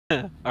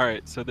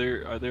Alright, so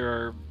there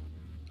are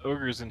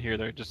ogres in here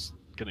that are just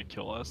gonna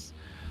kill us.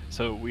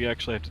 So we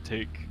actually have to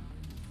take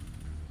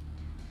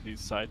these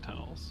side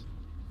tunnels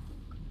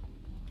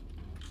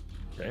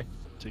Okay.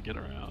 to get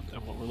around.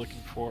 And what we're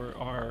looking for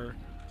are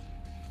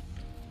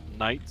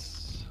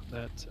knights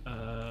that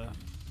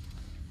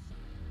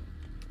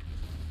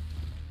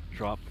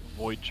drop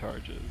void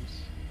charges.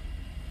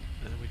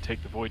 And we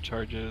take the void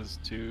charges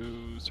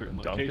to certain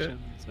And dunk it?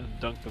 locations and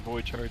dunk the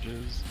void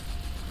charges.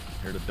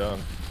 Here to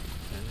dunk.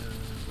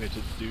 And we have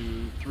to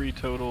do 3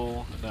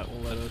 total, and that will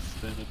let us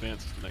then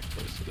advance to the next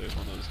place. So there's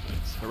one of those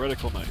knights.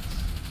 Heretical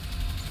knights.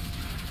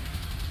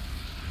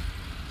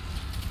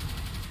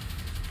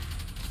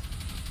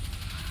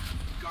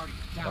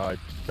 Oh, I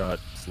got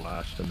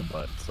slashed in the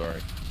butt,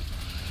 sorry.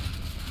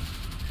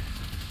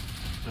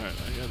 Alright,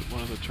 I got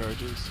one of the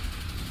charges.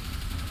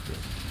 Good.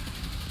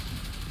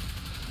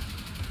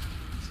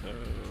 So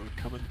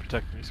come and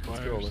protect me,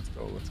 squires. Let's go, let's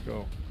go, let's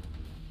go.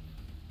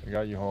 I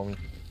got you, homie.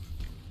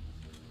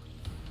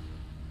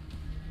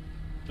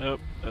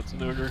 Nope, that's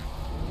an ogre.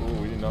 Ooh,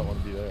 we did not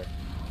want to be there.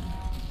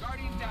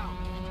 Guardian down.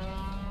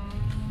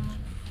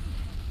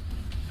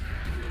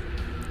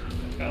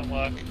 Got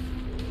Locke.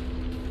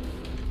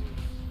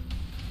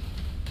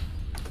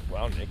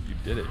 Wow, Nick, you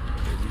did it. You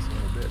crazy son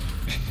of a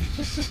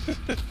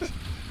bitch.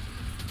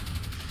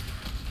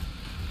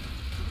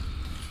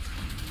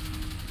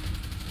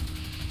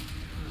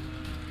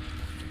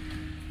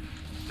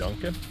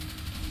 Duncan? I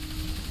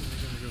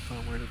gotta go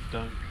find where to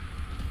dunk.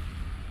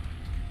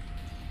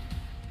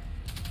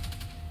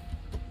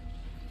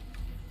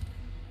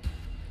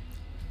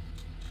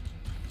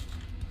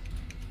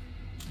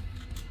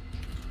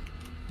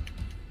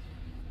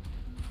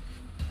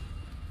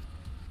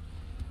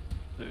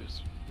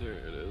 There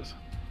it is.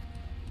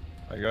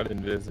 I got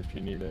invis if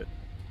you need it.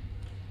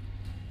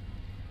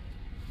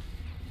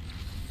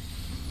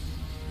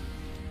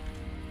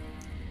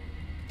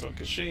 Dunk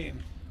a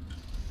Shane.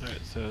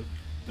 Alright, so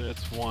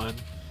that's 1.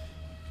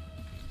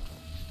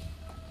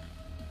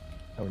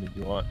 How many do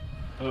you want?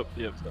 Oh,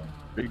 yep. So,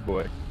 big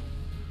boy.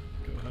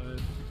 Go ahead.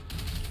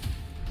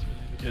 So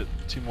we need to get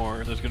 2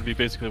 more. There's going to be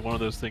basically one of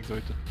those things that we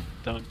have to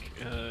dunk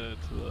to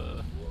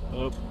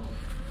the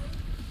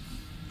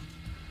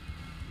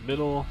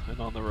middle and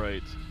on the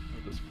right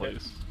of this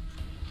place.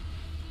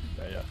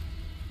 Yeah.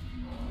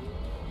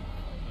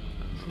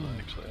 So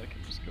actually, I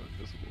can just go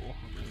invisible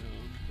on my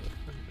own, but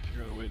I need to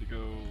figure out a way to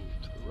go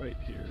to the right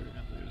here,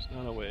 and there's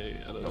not a way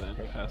other than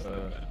past that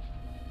way.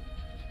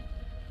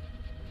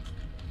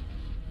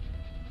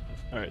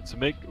 Alright, so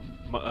make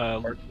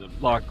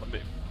Locke.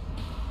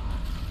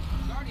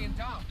 Guardian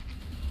down.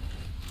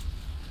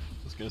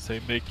 I was gonna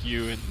say make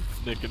you and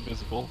Nick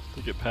invisible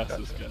to get past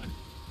this guy.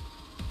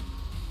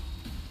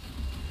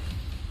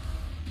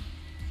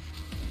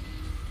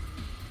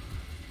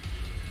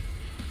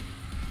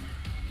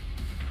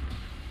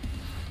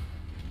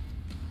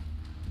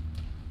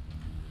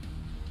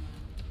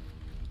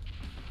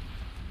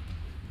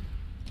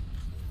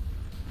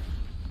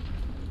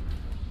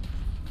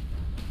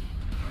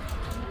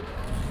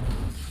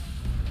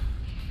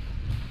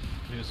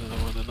 Here's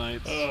another one of the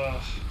knights.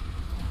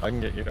 I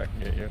can get you, I can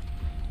get you.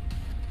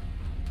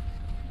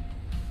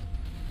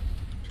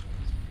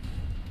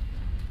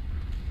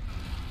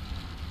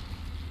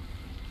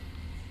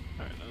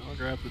 Alright, now I'll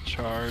grab the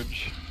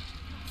charge.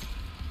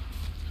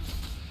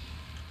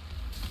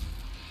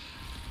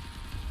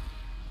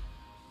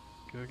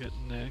 Go get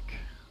Nick.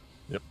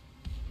 Yep.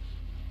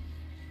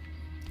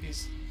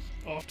 He's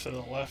off to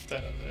the left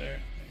out of there.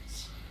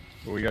 Thanks.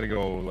 But we gotta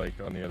go, like,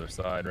 on the other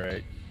side,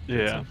 right?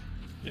 Yeah.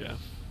 Yeah.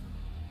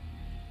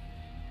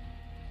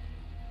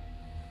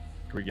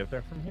 Can we get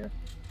there from here?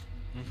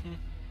 Mm-hmm.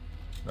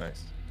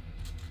 Nice.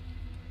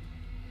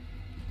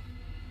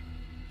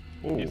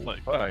 Ooh, He's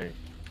like- hi.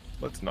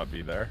 Let's not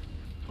be there.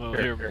 Well,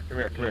 Here, here. come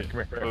here, come here, come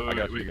here, come here. I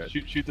got you guys.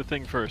 Shoot the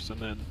thing first, and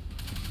then.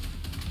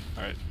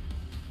 Alright.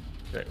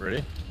 Okay,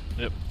 ready?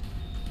 Yep.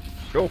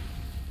 Go!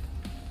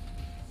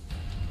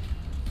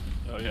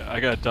 Oh yeah, I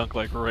got a dunk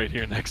like right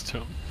here next to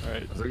him.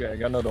 Alright. That's okay, I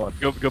got another one.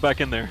 Go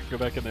back in there. Go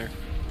back in there.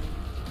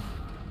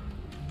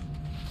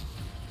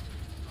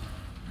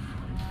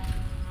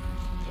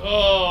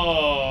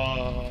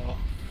 Oh!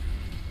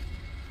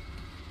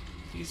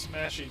 He's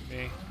smashing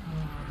me.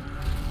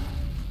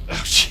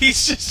 Oh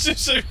Jesus!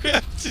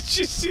 Did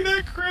you see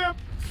that crap?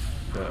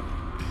 Yeah.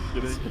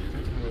 Get in.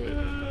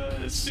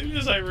 As soon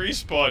as I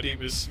respawned, he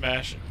was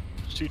smashing.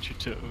 Shoot your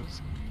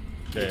toes.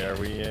 Okay, are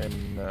we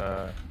in,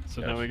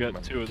 So yeah, now we come got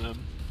on. 2 of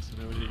them. So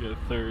now we need to get a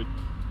third.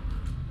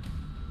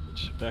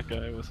 Which that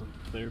guy wasn't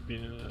there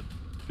being a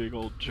big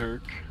old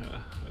jerk.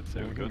 I'd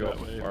say we we can go go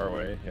that way. far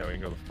away. Yeah, we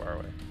can go the far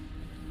way.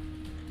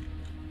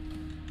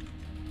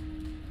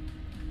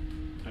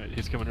 Alright,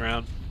 he's coming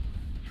around.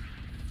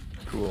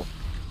 Cool.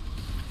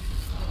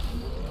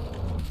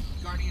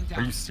 Guardian down.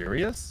 Are you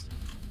serious?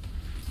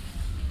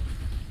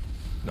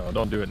 No,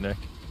 don't do it, Nick.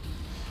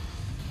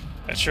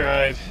 I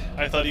tried.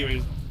 I thought he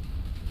would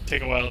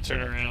take a while to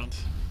turn around.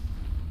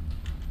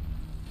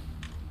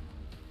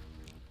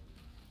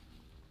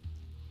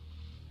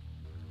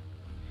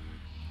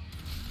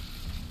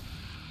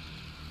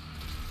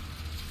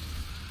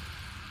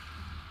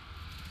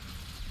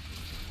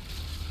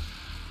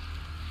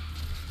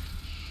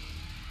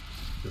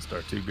 Just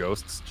our two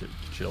ghosts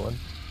chilling.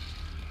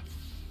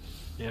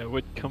 Yeah, it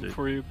would come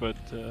for you, but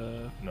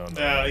No, No,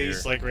 here.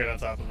 he's like right on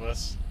top of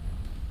us.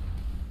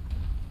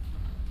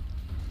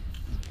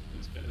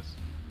 these guys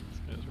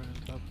right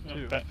on top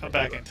too. I'm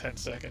back in 10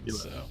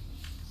 seconds, so.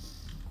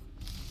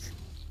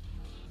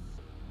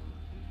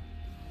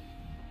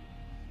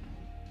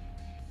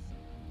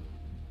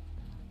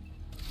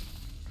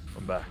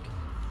 I'm back.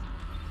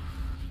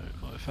 Alright,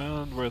 well, I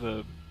found where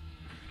the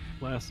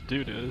last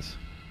dude is.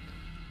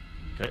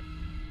 Okay.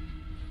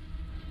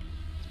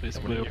 It's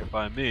basically Coming to over you.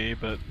 by me,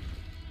 but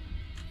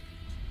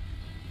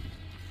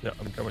Yeah,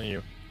 I'm coming to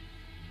you.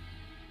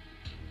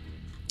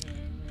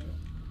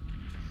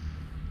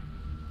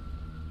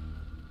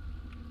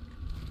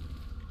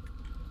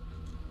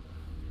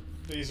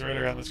 He's right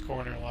around this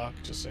corner, Locke,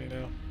 just so you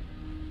know.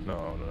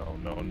 No, no,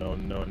 no, no,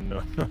 no,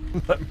 no, no.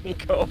 Let me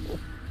go.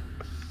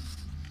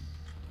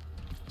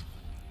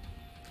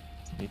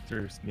 Sneak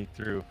through, sneak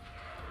through.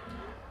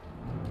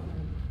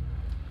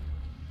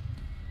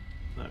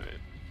 alright.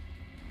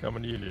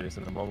 Coming to you,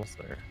 Jason. I'm almost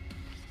there.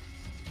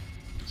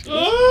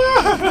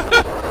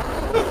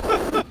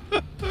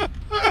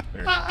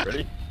 There,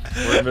 ready?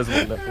 We're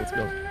invisible, Nick. Let's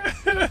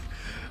go.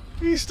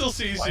 He still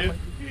sees Why you. am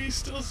He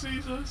still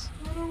sees us.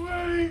 Run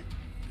away.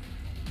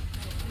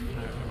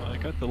 Alright, well, I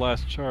got the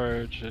last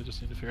charge. I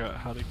just need to figure out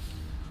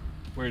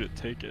where to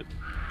take it.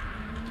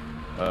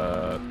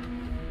 We're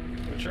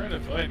trying to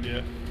find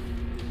you.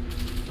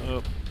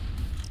 Oh,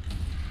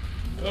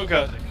 Oh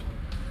god.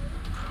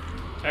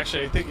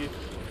 Actually, I think he...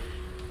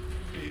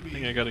 I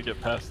think I gotta get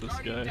past this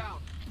Guardian guy. down.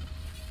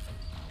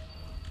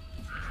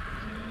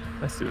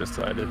 I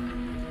suicided.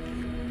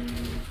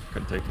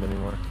 Couldn't take it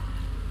anymore.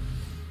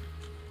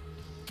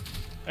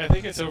 I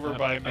think it's over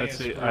by me. I is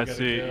see, where we I gotta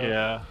see, go.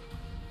 yeah.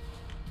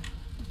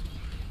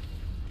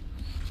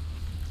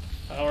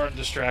 Power and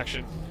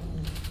distraction.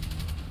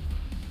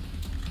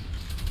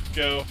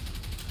 Go.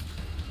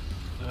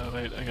 Oh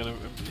wait, I gotta,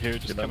 here,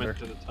 just Get come under.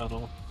 into the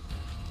tunnel.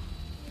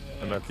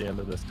 I'm at the end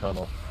of this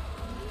tunnel.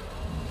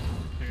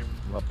 Here,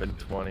 I'm up in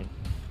 20. I'm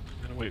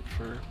gonna wait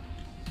for...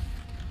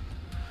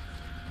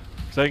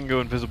 Cause I can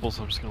go invisible,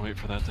 so I'm just gonna wait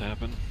for that to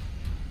happen.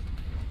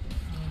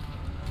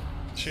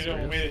 So you don't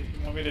want me to...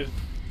 You want me to...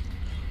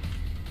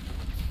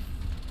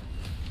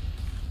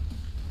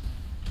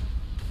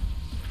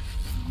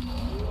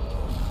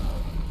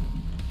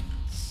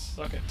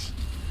 Suck it.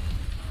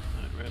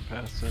 Alright, ran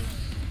past him.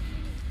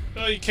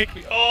 Oh, you kicked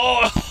me.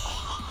 Oh!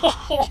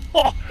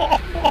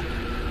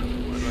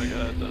 Where do I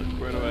got it?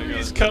 Where do I got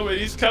He's it? coming,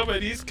 he's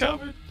coming, he's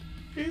coming.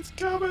 He's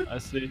coming. I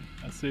see.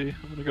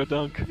 I'm gonna go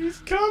dunk. He's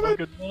coming. Hunk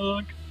a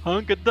dunk.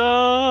 Hunk a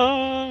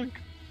dunk.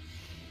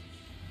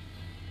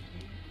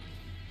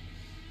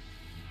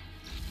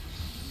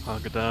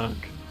 Hunk a dunk.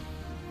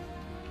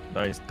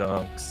 Nice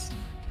dunks.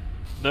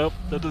 Nope,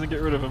 that doesn't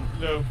get rid of him.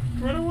 No.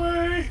 Run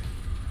away.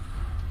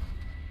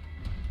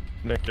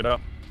 Nick, get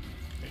up.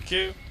 Thank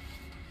you.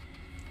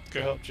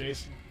 Go help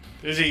Jason.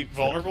 Is he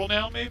vulnerable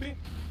now, maybe?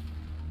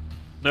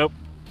 Nope.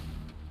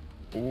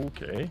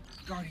 Okay.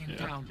 Guardian Yeah.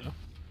 down. No.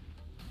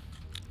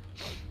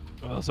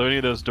 Well, so any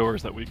of those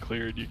doors that we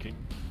cleared, you can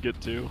get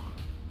to.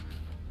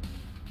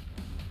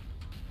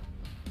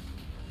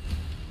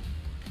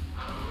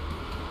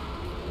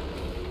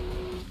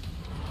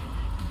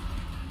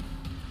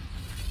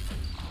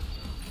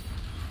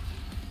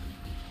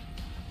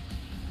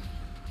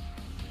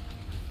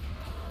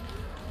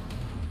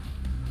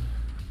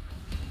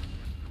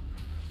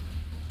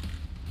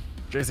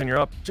 Jason, you're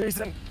up.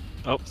 Jason!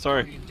 Oh,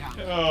 sorry. Guardian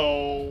down.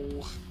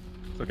 Oh.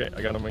 It's okay,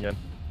 I got him again.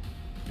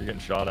 You're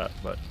getting shot at,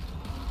 but...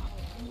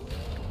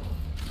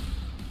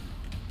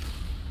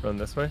 Run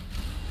this way?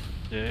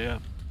 Yeah.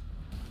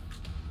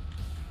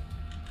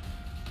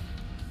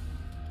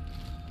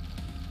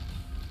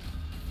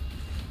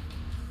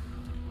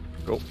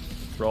 Go.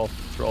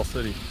 Thrall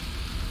City.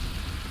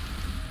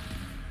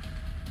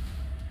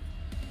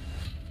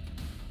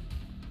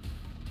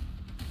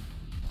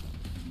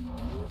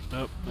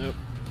 Nope.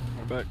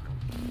 We're back.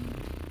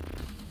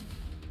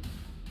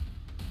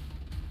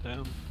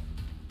 Down.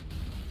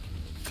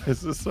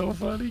 This is so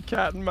funny,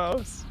 cat and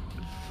mouse.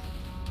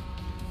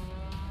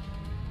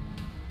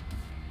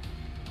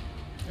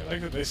 I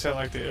like that they sound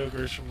like the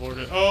ogres from Lord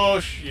of... Oh,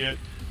 shit.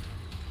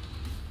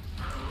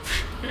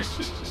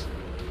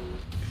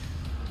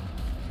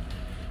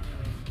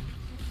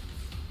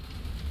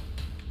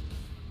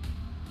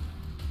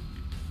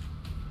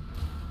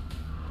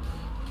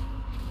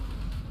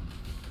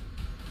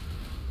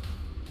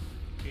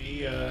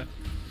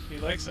 He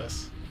likes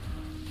us.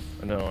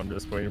 I know, I'm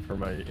just waiting for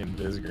my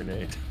invis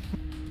grenade.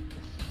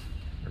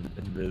 Or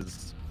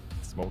invis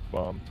smoke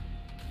bomb.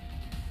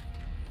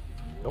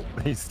 Nope,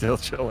 he's still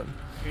chilling.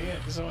 Yeah,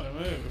 he doesn't want to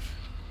move.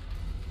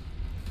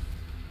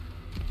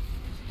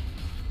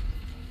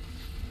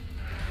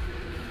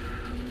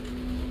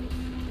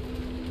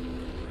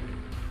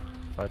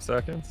 Five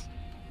seconds.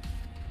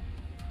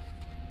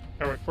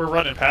 We're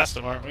running past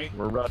him, aren't we?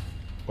 We're running.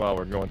 Well,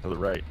 we're going to the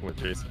right with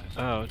Jason.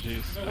 Oh,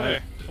 jeez. No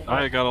way.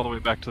 I got all the way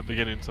back to the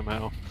beginning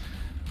somehow.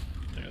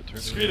 Yeah, turn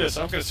it Screw in. this.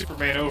 I'm gonna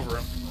Superman over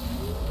him.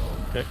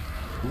 Okay.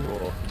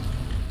 Cool.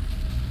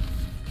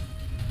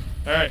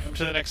 All right, I'm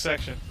to the next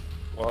section.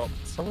 Well,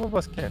 some of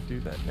us can't do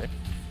that, Nick.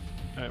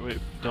 Alright, wait,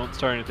 don't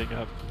start anything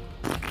up.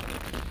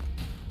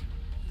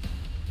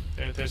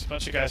 There's a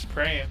bunch of guys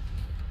praying.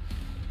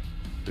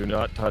 Do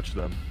not touch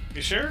them.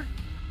 You sure?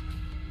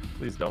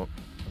 Please don't.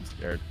 I'm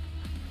scared.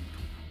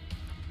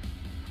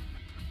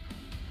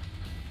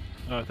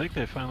 Oh, I think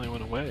they finally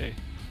went away.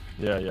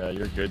 Yeah,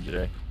 you're good,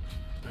 Jay.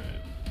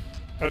 Alright.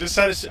 I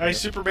decided I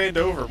Supermaned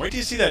over him. Wait till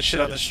you see that shit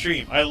on the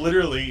stream. I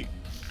literally.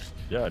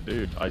 Yeah,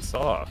 dude, I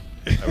saw.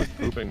 I was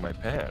pooping my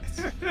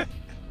pants.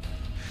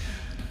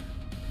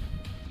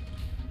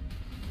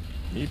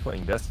 Me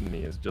playing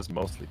Destiny is just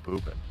mostly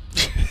pooping.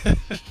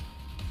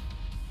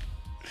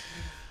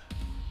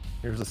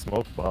 Here's a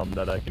smoke bomb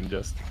that I can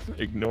just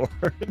ignore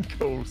and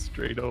go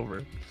straight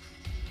over.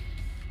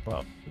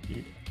 Wow.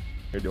 Here,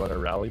 do you want a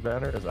rally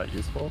banner? Is that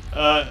useful?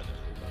 Yeah,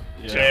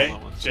 Jay,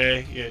 hold on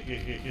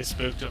one you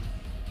spooked him.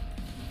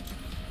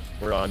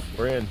 We're on.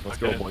 We're in.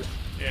 Let's Okay. go, boys.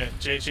 Yeah,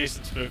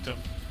 Jason spooked him.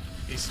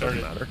 He Doesn't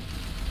started. matter.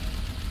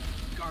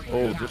 Guardian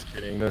Oh, down. just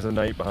kidding. There's a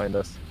knight behind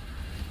us.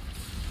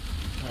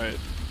 Alright.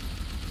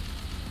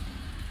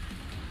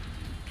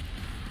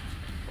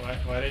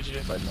 Why did you?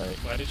 By night.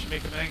 Why did you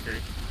make him angry?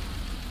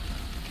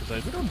 Because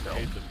I don't know.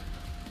 hate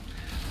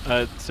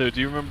them. So do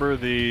you remember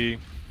the...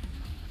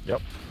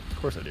 Yep. Of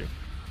course I do.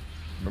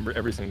 Remember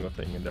every single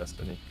thing in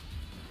Destiny.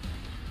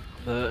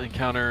 The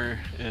encounter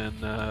in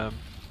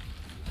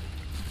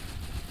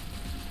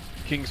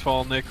King's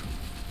Fall, Nick,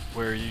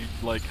 where you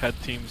like had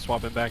teams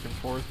swapping back and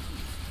forth?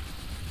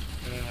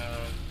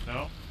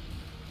 No.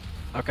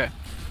 Okay.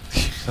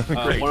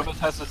 Great. One of us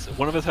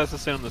has to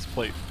stay on this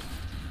plate.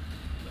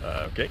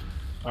 Okay.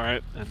 All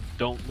right, and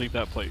don't leave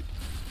that plate.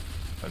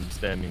 I'm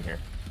standing here.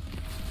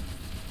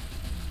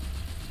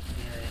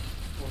 Alright,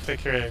 we'll take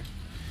care of it.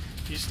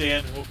 You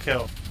stand, we'll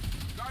kill.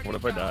 What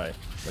if I die?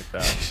 Like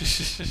that.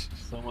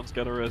 Someone's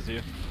got to res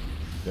you.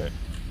 Okay.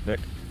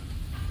 Nick.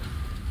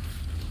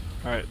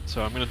 All right,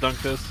 so I'm gonna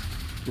dunk this.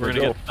 We're Here we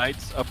gonna go. get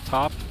knights up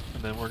top,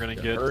 and then we're gonna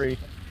Yeah, get hurry.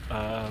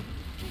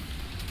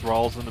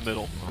 thralls in the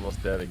middle.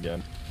 Almost dead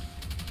again.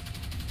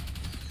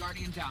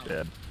 Guardian down.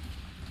 Dead.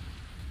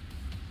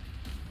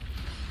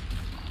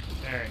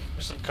 Alright,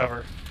 there's some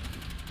cover.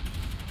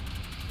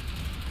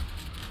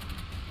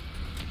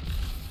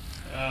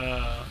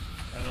 I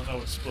don't know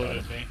what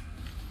exploded me.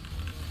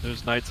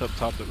 There's knights up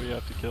top that we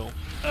have to kill.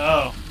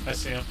 Oh, I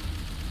see him.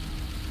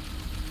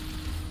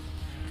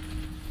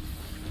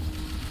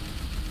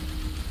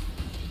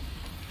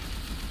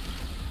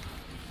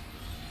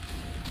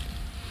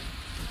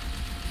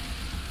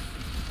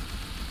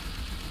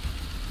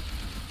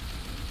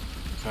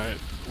 All right,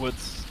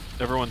 what's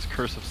everyone's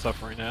curse of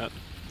suffering at?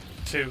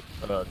 2.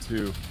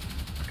 2.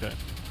 Okay.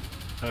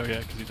 Oh yeah,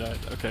 because he died.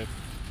 Okay.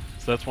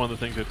 So that's one of the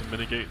things we have to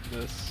mitigate in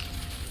this.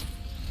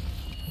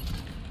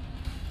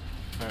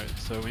 Alright,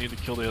 so we need to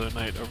kill the other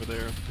knight over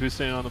there. Who's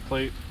staying on the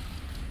plate?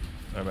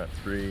 I'm at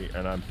 3,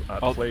 and I'm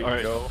at I'll- plate.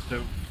 alright, Go.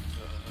 so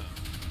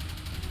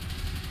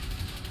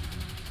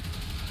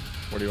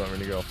Where do you want me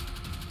to go?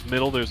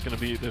 middle there's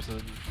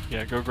a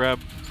yeah, go grab.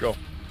 Go.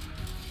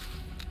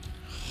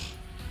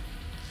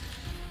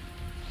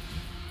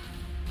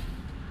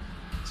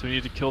 So we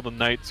need to kill the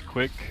knights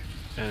quick,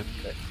 and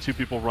Okay. 2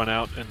 people run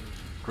out and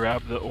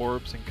grab the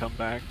orbs and come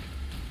back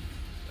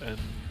and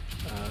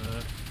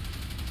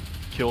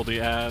kill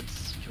the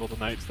ads, kill the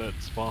knights that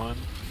spawn,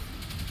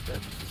 then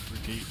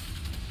repeat.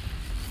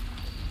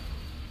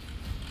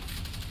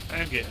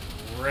 I'm getting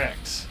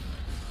wrecked.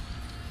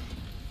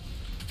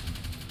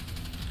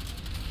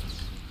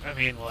 I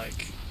mean,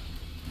 like,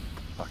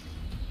 Fuck.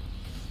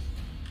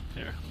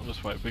 Here, I'll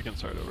just wipe. We can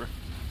start over.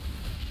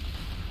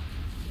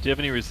 Do you have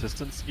any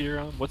resistance gear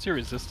on? What's your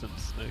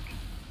resistance, Nick?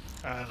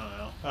 I don't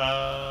know.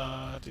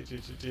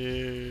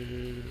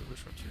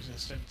 Which one's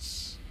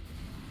resistance?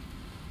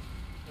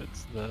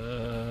 It's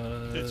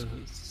the It's-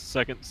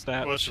 second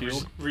stat Well, it's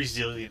shield.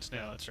 resilience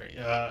now. That's right.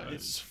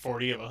 It's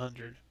 40 of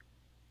 100.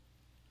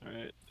 All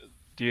right.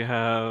 Do you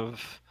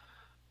have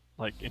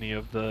like any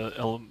of the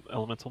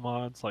elemental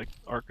mods, like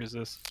arc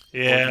resist?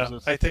 Yeah,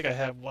 resist? I think I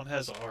have one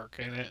has arc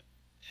in it,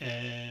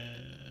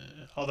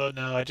 and although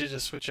no, I did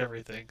just switch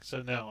everything,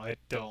 so no, I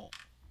don't.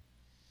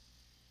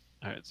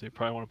 All right. So you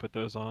probably want to put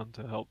those on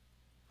to help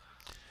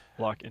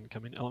block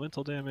incoming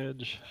elemental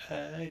damage.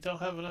 I don't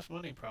have enough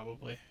money,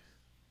 probably.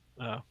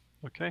 Oh,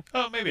 okay.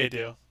 Oh, maybe I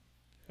do.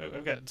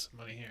 I've gotten some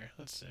money here.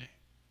 Let's see.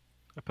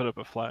 I put up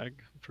a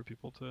flag for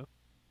people to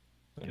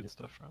Thank get you.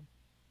 stuff from.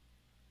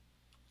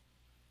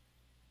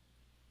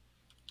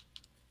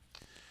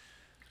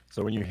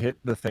 So when you hit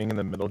the thing in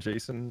the middle,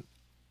 Jason,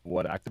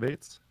 what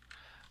activates?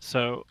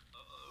 So,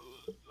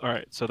 all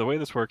right. So the way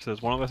this works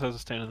is one of us has to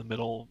stand in the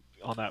middle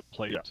on that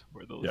plate Yeah.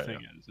 where the Yeah, thing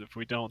is. If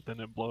we don't, then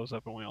it blows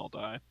up and we all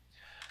die.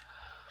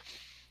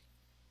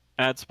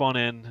 Ads spawn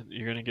in.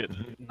 You're gonna get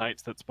Mhm.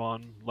 knights that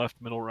spawn left,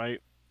 middle,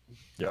 right.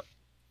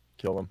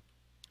 Kill them.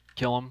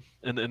 kill them,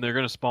 and they're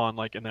going to spawn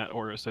like in that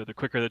order. So the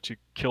quicker that you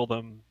kill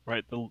them,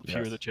 right, the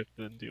fewer Yes. that you have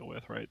to then deal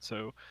with, right?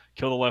 So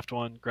kill the left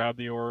one, grab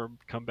the orb,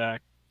 come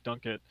back,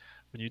 dunk it.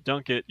 When you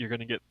dunk it, you're going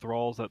to get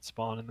thralls that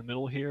spawn in the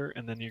middle here,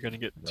 and then you're going to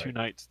get two Right.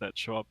 knights that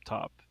show up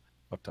top.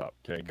 Up top.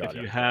 Okay, got If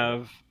it. you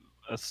have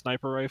a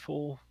sniper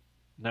rifle,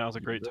 now's a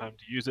Use great it. time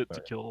to use it to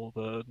Right. kill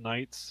the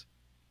knights.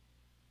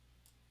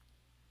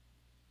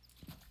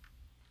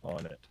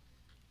 On it.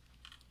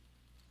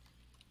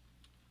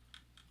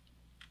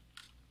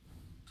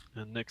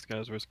 And Nick's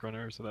guy's risk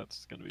runner, so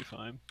that's going to be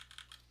fine.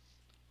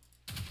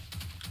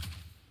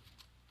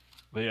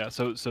 But yeah,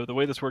 so the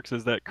way this works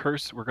is that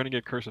curse, we're going to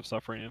get Curse of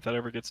Suffering. If that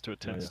ever gets to a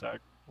 10 yeah. stack,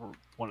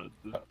 one of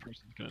the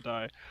person's going to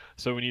die.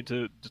 So we need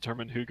to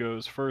determine who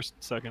goes first,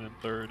 second, and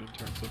third in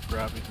terms of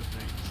grabbing the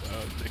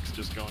things. Nick's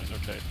just going,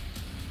 okay.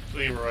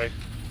 Leroy.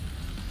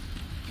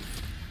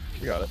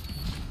 You got it.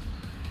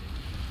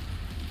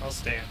 I'll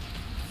stand.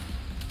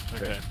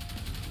 Okay.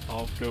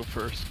 I'll go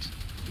first.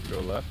 Go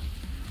left.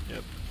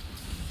 Yep.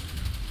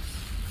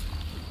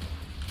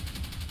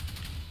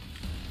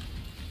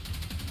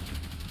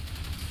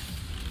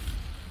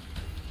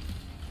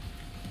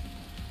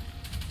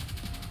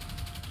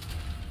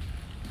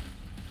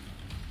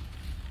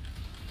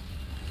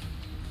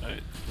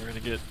 Alright, we're gonna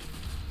get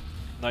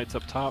knights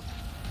up top.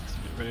 Let's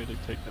get ready to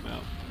take them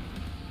out.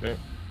 Okay.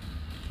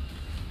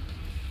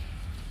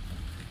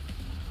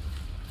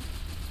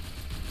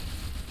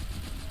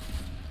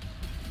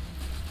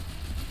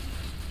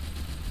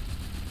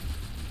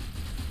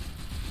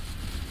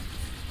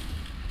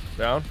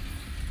 Down.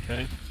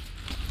 Okay.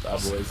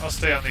 Bad boys. I'll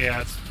stay on the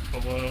ads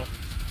below.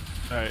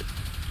 Alright.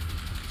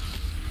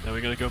 Now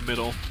we gotta go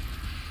middle.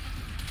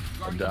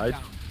 Guardian died.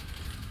 down.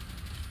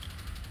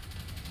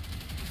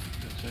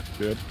 Gotcha.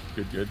 Good.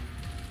 Good. Good.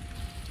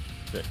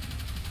 Okay.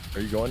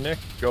 Are you going, Nick?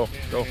 Go. Yeah,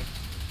 Go. yeah.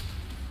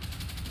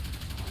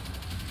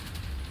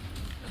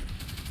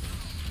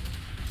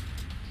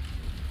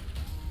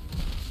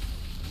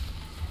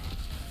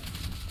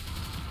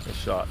 Nice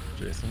shot,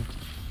 Jason.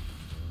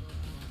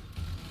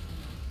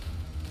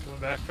 Going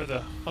back for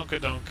the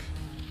hunkadunk.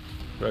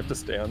 Do I have to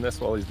stay on this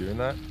while he's doing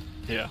that?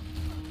 Yeah.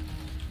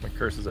 My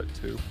curse is at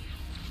 2.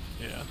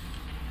 Yeah.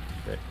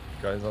 Okay.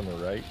 Guys on the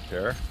right.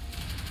 Care.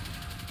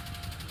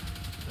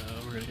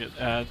 We're gonna get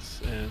ads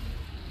and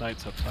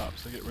knights up top,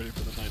 so get ready for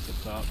the knights up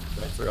top.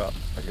 Knights are up.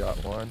 I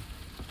got one.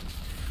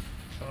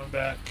 Coming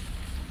back.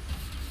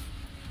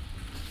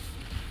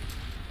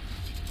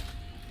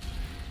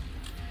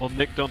 Well,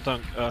 Nick, don't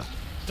dunk.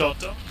 Don't.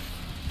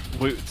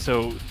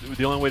 So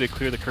the only way to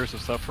clear the Curse of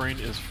Suffering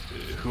is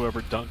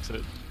whoever dunks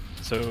it.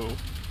 So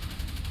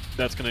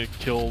that's gonna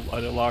kill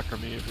either Locke or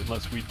me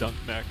unless we dunk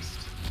next.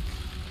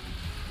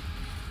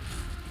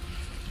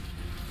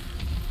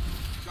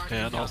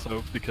 Guardian And down.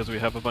 also because we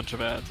have a bunch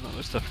of ads and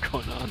other stuff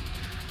going on.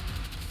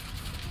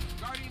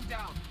 Guardian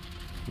down.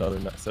 Another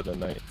set of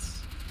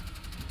knights.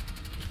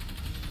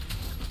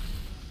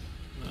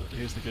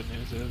 Here's the good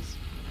news is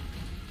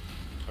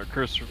our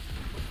curse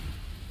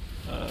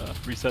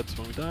resets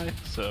when we die,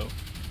 so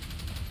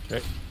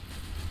Okay.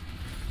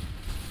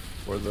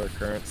 What is our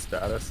current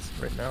status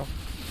right now?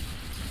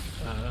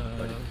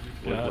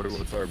 we've got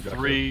What's our objective?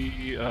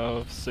 3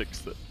 of 6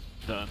 that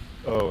done.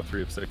 Oh,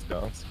 3 of 6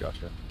 downs.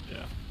 Gotcha.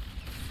 Yeah.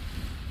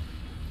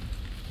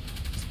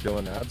 Just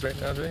killing ads right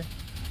now, Jay?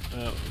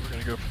 We're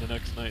gonna go for the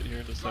next night here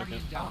in a second.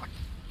 Guardian down.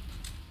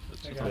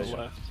 That's I just on the gotcha.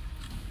 left.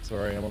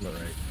 Sorry, I'm on the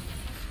right.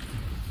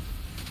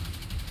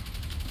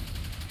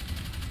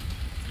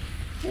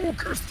 Oh,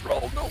 curse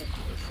thrall, no!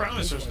 The problem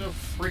is there's no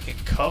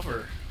freaking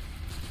cover.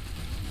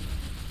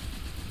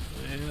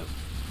 Yep.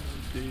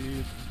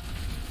 Indeed.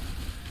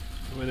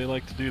 The way they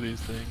like to do these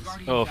things.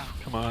 Guardian Oh, down.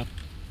 come on.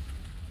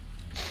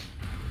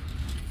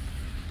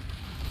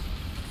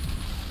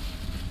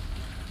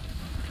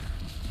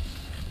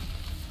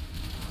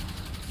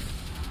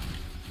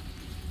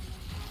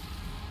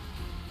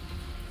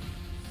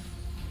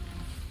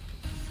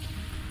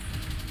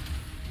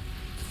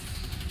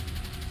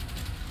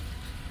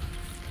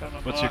 Coming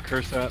What's your Locke.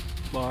 curse at,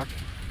 Locke?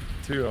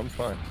 2, I'm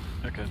fine.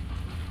 Okay.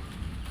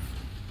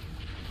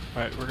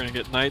 Alright, we're gonna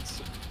get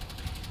knights.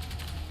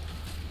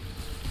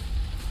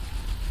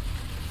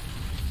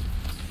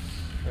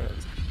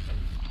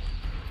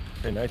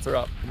 Okay, knights are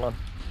up. Come on.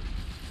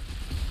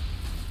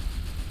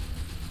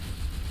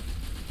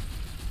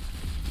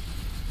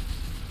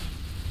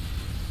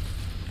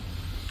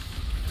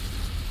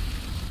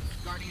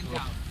 Guardian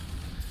down.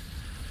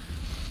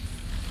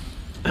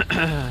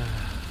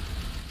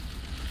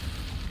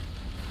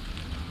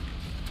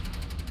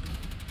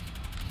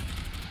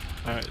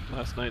 Alright,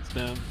 last night's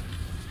down.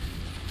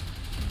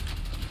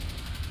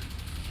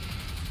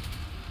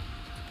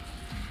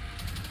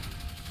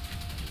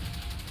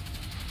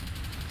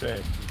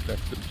 Okay,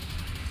 next to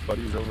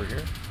buddies over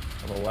here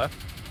on the left.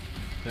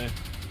 Okay.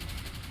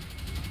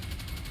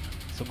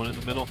 Someone in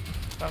the middle.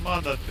 I'm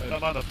on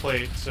the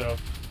plate, so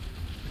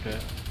Okay.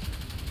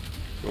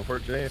 Go for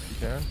it, Jay, if you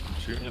can.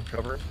 Shoot and Yep.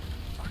 cover.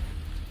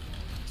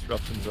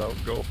 Disruption's out.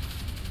 Go.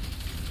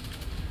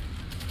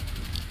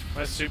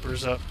 my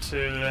super's up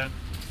too then.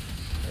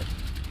 Okay.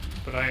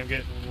 but I am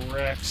getting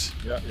wrecked.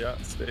 Yeah, yeah.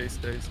 Stay,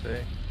 stay,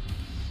 stay.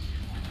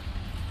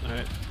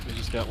 Alright, we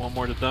just got one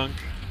more to dunk.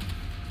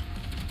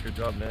 Good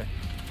job, Nick.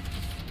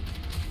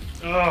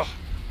 Oh,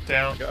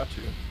 down. I got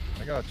you.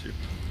 I got you.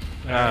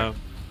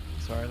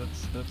 Sorry,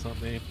 that's on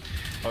me.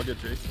 I'll get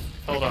Jason.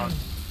 Hold on.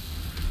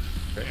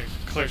 Okay.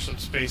 Clear some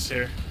space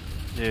here.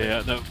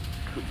 Yeah, no.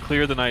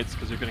 Clear the knights,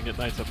 because you're going to get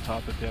knights up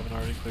top if you haven't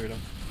already cleared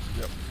them.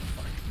 Yep.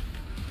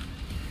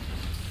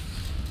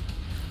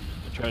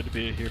 I tried to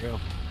be a hero.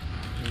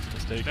 It was a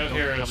mistake. No Don't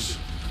heroes.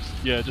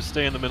 Yeah, just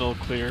stay in the middle,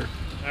 clear.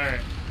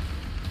 Alright.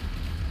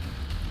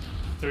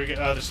 There we go.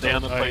 Oh, there's Stay still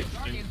on the knight. plate.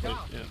 Guardian Plate,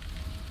 down. yeah.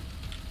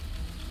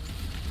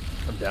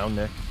 I'm down,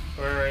 Nick.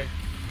 Alright.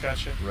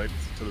 Gotcha. Right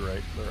to the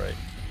right. To the right.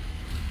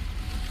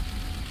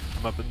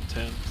 I'm up in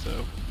 10,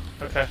 so.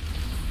 Okay.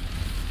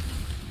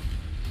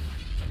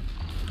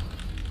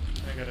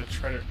 I gotta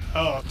try to.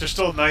 Oh, there's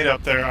still a knight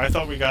up there. I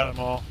thought we got them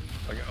all.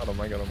 I got him.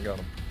 I got him. I got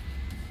him.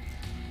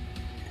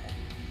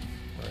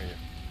 Where are you?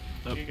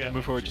 Nope, You got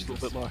move it. forward just a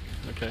little bit, Locke.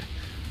 Okay.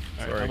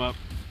 Alright, Sorry. I'm up.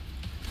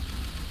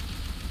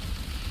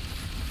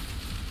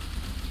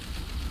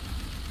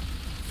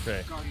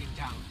 Okay. Guardian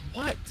down.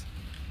 What?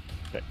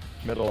 Okay.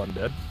 Middle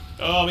undead.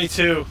 Oh, me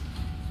too.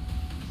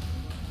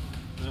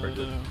 No, Very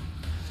good.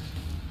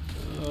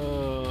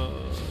 no.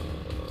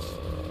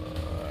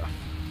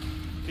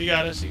 You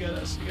got us. You got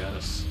us. You got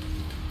us.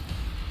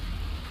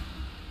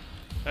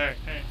 Alright,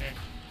 alright, alright.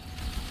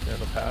 Yeah,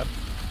 the pad.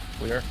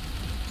 Clear.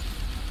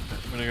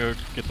 I'm gonna go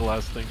get the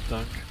last thing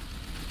dunk.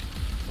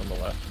 On the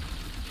left.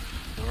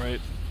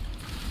 Alright.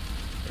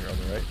 You're on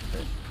the right.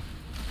 Okay.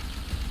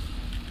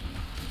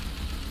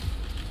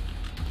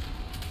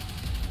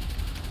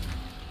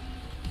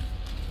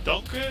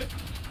 Dunk it.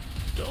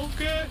 Dunk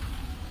it.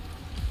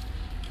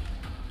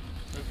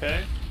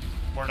 Okay.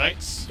 More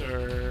knights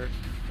or.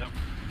 Yep.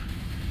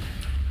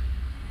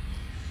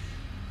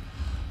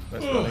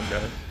 Nice Ooh. running,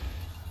 guys.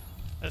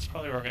 That's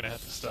probably where we're gonna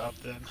have to stop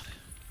then.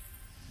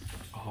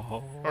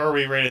 Oh. Or are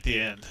we right at the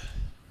end?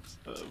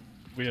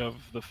 We have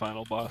the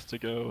final boss to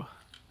go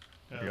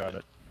You got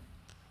it.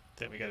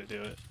 Then we gotta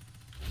do it.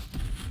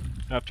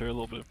 after a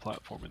little bit of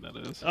platforming, that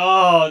is.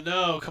 Oh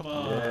no! Come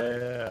on.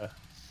 Yeah.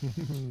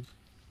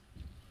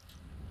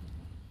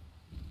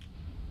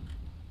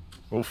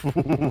 Oh,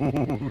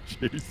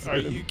 Jason. Are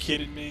you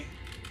kidding me?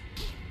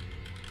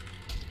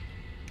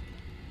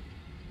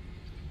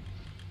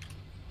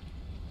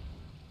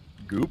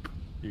 Goop?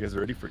 You guys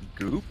ready for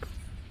goop?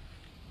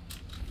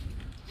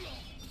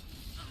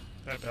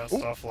 That bounced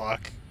Ooh. off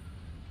Locke.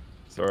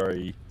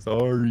 Sorry.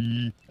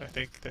 Sorry. I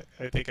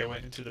think I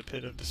went into the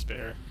pit of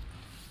despair.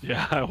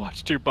 Yeah, I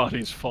watched your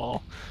bodies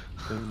fall.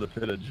 This is the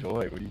pit of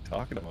joy. What are you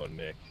talking about,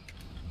 Nick?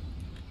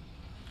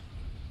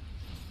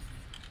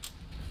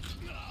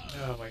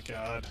 Oh my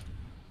god.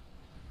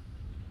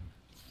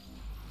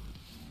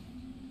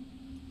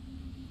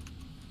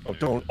 Oh,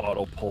 don't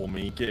auto pull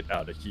me. Get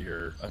out of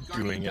here. I'm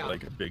Guardian doing it down.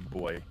 like a big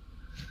boy.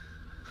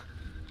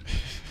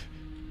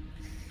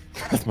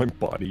 As my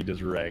body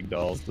just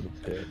ragdolls to the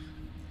pit.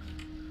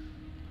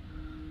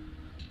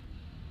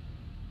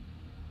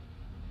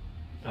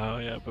 Oh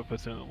yeah, but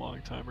puts in a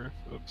long timer.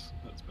 Oops,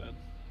 that's bad.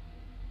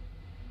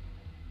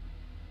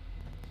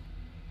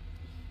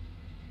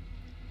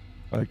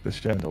 I like the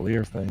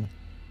chandelier thing.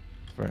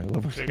 Sorry, I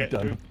love what Okay, you've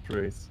done do- with the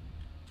trace.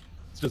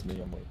 It's just me,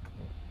 I'm like...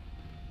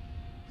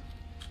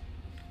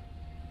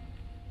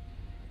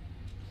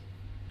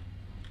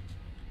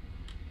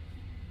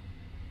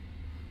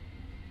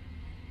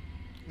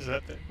 Is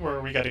that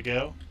where we gotta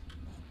go?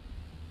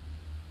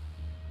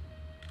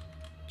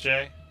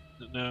 Jay?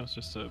 No, it's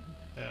just a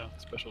Yeah.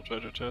 special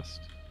treasure chest.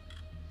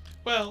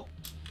 Well,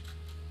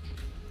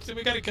 then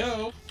we gotta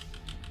go.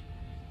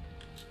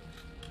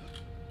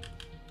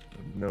 I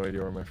have no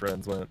idea where my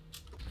friends went.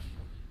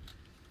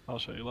 I'll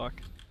show you, Locke.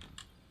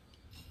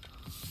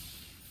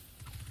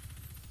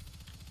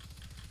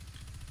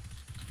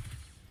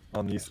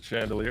 On these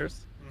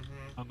chandeliers.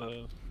 Mm-hmm. On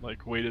the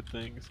like weighted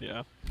things,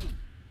 yeah.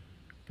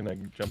 Can I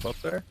jump up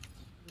there?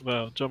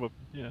 Well, jump up,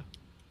 yeah.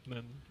 And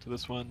then to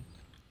this one,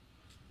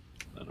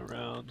 then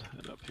around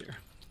and up here.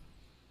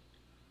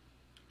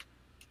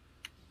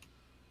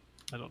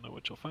 I don't know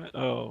what you'll find.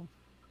 Oh,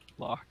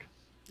 Locke.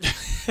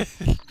 I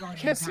Guardian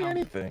can't see down.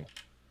 anything.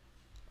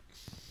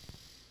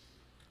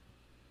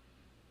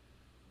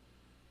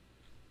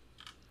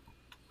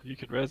 You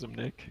could res him,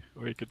 Nick,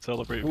 or you could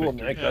celebrate Cool,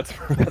 victory. Nick. That's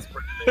pretty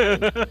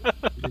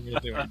amazing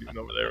what you're doing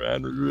over there,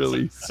 man.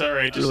 Really,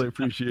 Sorry, just really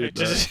appreciate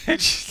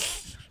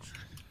that.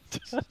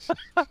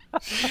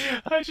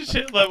 I just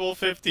hit level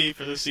 50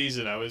 for the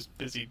season. I was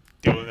busy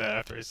doing that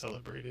after I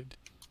celebrated.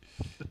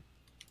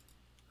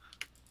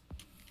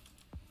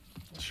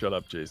 Shut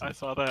up, Jason. I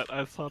saw that.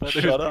 I saw that.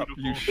 It Shut was up.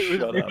 You beautiful. It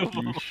was shut up.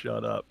 beautiful. You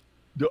shut up.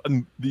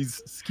 And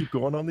these keep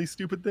going on these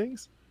stupid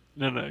things?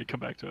 No, you come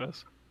back to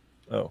us.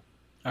 Oh.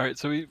 All right,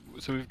 so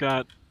we've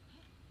got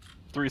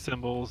 3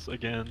 symbols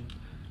again,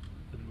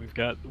 and we've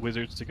got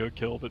wizards to go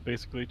kill. But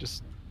basically,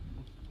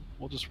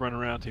 we'll just run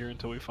around here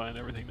until we find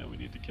everything that we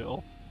need to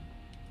kill.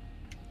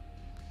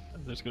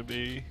 And there's gonna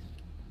be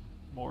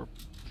more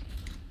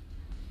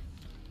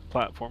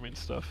platforming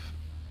stuff.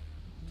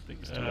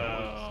 Things to avoid,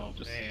 Oh so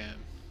just man.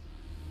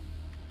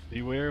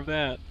 beware of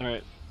that.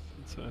 Alright,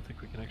 so I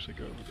think we can actually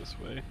go over this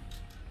way.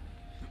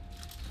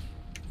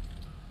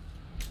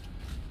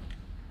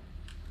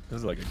 This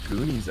is like a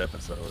Goonies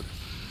episode.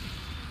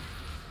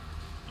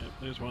 Yep,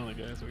 there's one of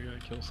the guys that we gotta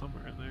kill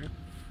somewhere in there.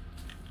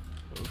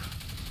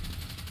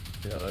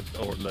 Oof. Yeah,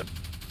 that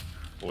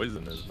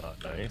poison is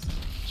not nice.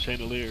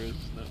 Chandelier is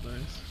not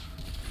nice.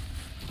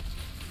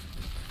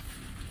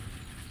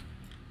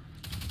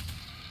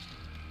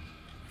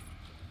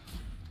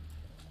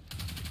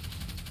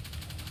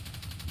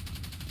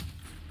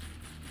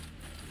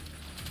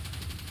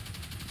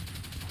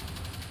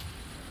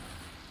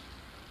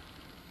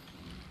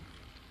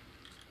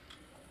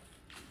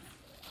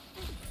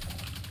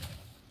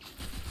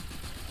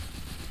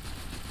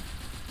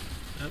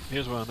 Yep,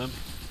 here's one of them.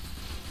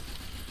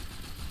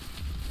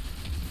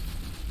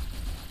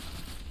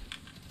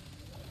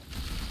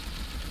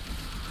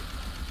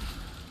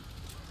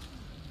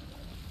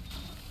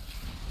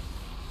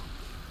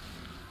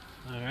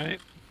 Alright.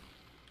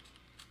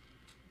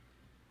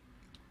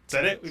 Is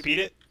that it? We beat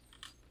it?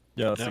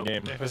 Yeah, that's Nope. the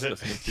game. That was it.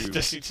 Destiny 2.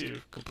 Destiny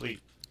 2 complete.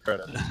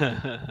 Credits.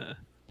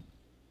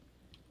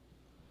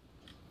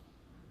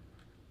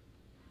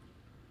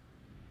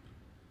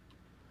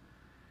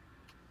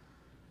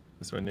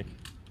 This way, Nick.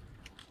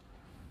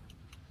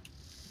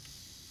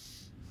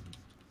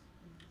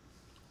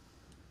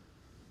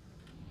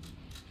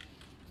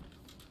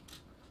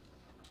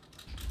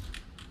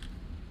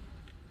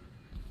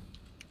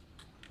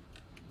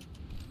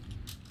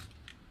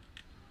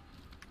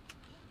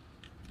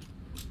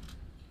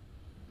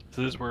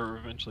 So this is where we're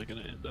eventually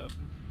going to end up.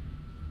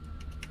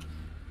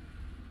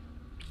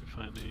 We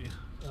find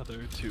the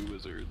other two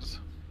wizards.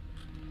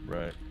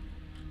 Right.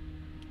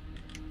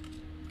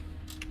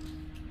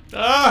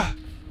 Ah!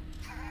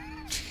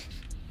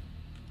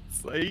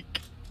 Psych.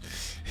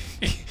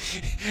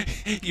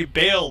 You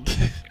bailed.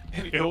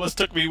 And you almost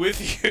took me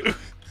with you.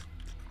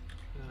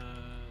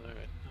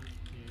 Alright,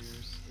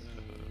 here's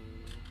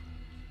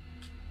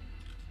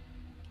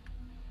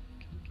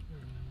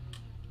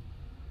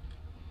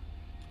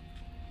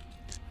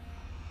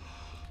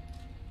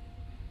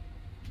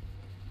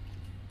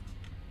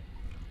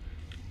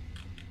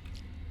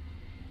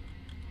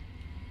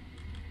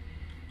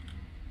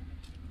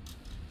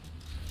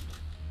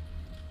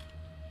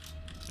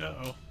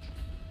Uh-oh.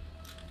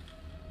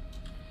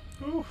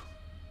 Ooh.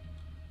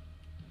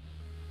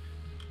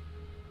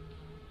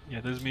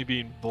 yeah, this is me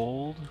being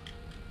bold,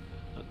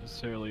 not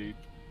necessarily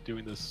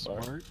doing this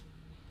smart.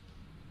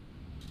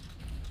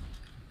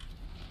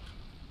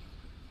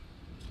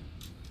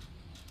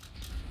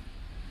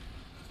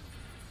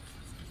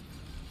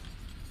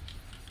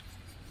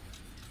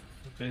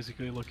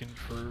 Basically looking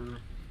for,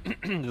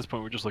 at this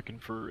point we're just looking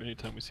for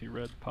anytime we see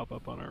red pop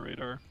up on our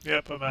radar.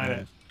 Yep, I'm at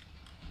it.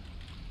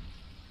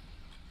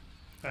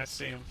 I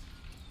see him.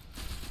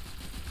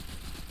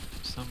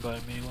 Some by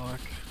me, Locke.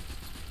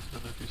 I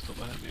don't know if you're still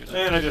behind me or not.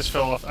 And I just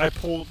fell off. I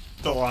pulled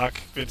the Locke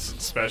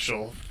Vincent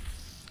special.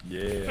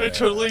 Yeah. I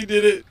totally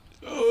did it.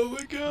 Oh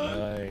my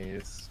god.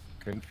 Nice.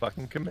 Couldn't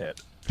fucking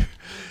commit.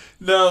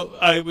 No,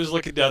 I was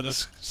looking down the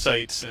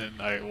sights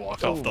and I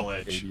walked off the Oh,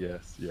 ledge.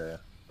 ADS, yeah.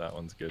 That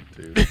one's good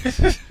too.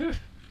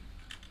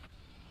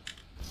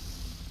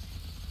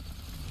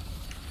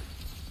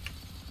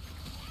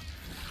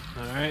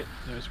 Alright,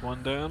 there's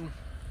one down.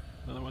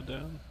 Another one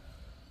down.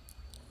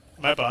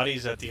 My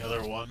body's at the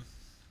other one.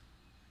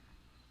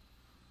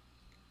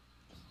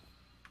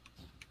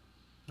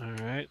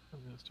 Alright, I'm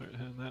gonna start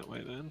heading that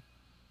way then.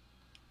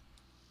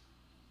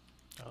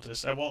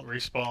 I won't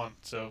respawn,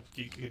 so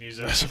you can use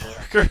it as a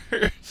marker.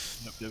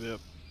 Yep.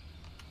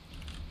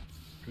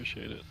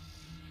 Appreciate it.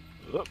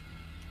 Oh.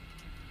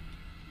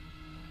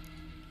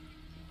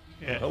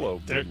 Yeah,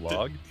 Hello, they're, blue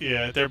log.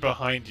 Yeah, they're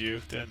behind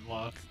you, then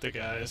Locke, the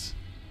guys.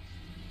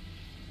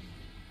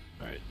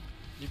 Alright,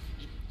 you've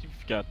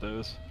got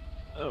those.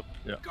 Oh,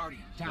 Yeah.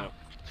 Guardian, down. no.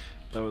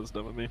 That was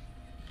dumb of me.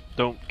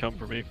 Don't come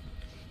for me.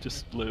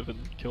 Just live and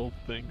kill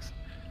things.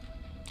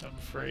 I'm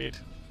afraid.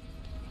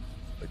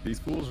 Like these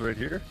fools right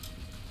here?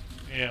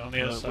 Yeah, on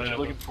the other What side you're of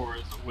looking them. for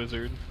is a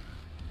wizard.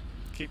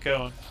 Keep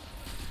going.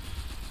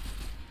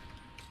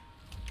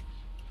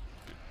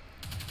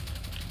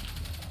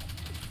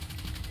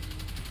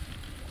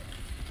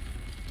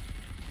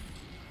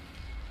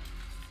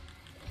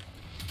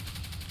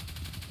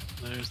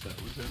 There's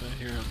that wizard, I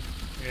hear him.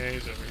 Yeah,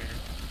 he's over here.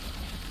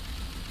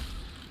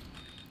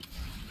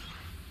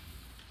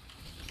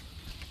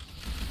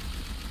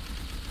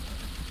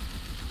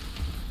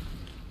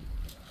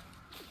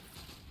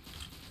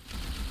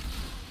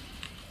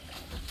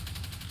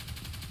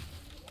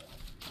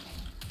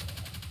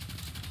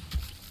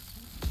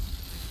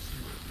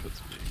 Puts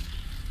me.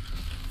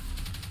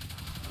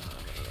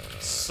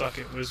 Suck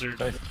it, wizard.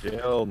 Nice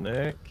kill,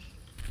 Nick.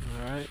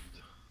 Alright.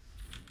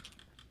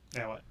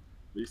 Now what?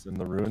 At least in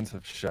the ruins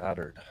have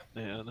shattered.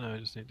 Yeah, now I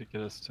just need to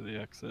get us to the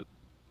exit.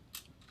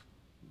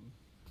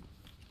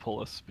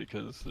 Pull us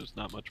because there's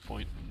not much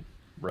point in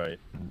Right.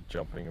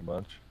 Jumping a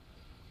bunch.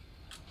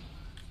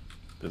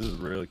 This is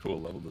really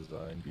cool level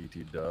design,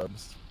 BT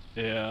dubs.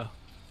 Yeah.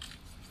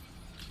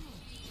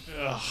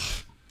 Ugh.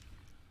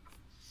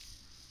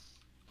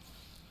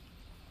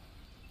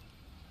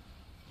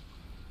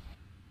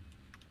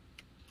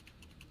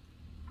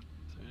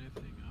 Is there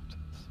anything up to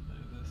the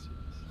side of this?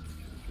 Yes.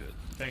 Okay, good.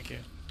 Thank you.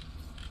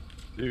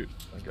 Dude,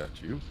 I got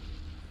you.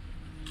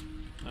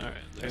 Alright,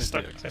 I there's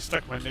stuck the exit. I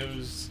stuck my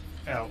nose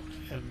out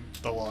and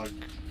the log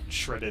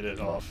shredded it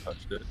off.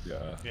 Touched it,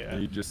 yeah. Yeah.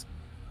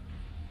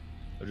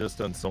 I've just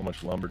done so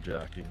much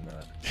lumberjacking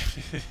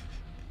that.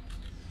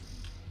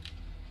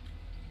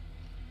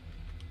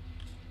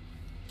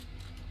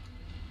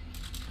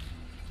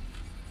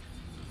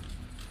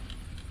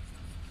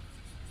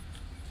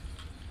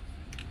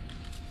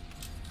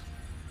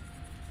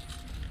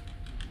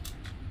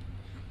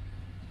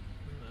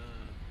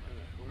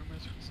 Alright, where am I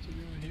supposed to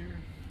go here?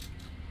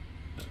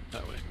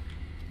 That way.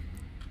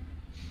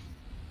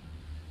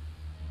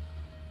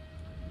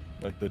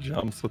 Like the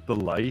jumps with the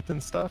light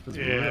and stuff is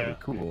Yeah. really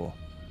cool.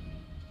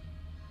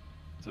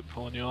 Is it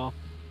pulling you off?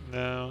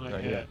 No, not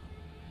Not yet. yet.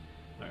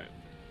 Alright.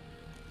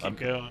 Keep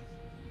going.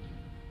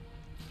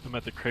 I'm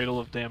at the Cradle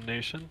of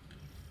Damnation.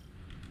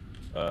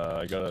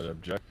 I got an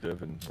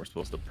objective, and we're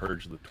supposed to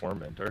purge the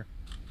tormentor.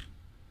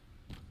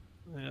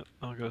 Yep,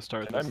 I'll go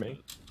start Can I this. make?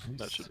 Are you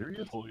That should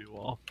serious? pull you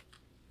off.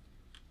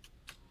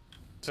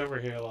 It's over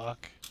here,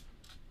 Locke.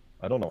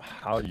 I don't know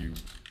how you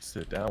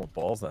sit down with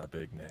balls that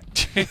big, Nick.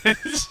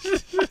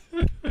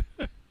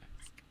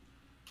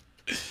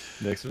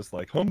 Nick's just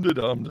like,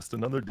 hum-de-dum, just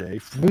another day.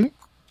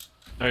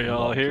 Are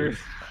y'all here?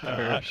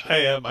 I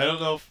am. I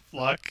don't know if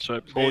Locke. Should I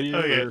pull you?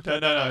 Oh yeah. or-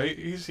 No.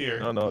 He's here.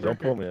 No, no, don't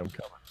pull me, I'm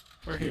coming.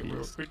 We're here.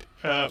 Please.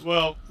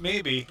 Well,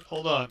 maybe.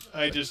 Hold on.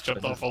 I just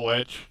jumped off a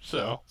ledge,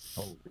 so.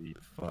 Holy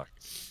fuck.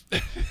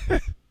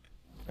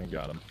 I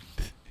got him.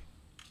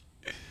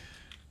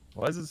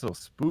 Why is it so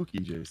spooky,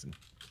 Jason?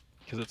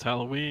 Because it's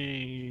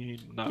Halloween.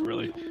 Not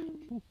really.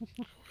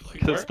 Like,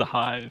 Because where- the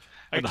hive.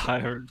 I And the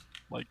can't- hive are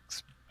like.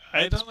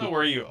 I don't know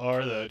where you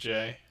are though,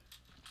 Jay.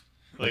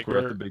 Like we're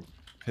at the big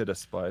pit of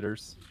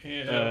spiders.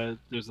 Yeah.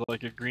 There's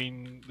like a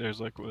green.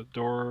 There's like a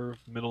door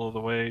middle of the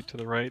way to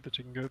the right that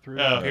you can go through.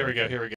 Oh, here we go. Here we go.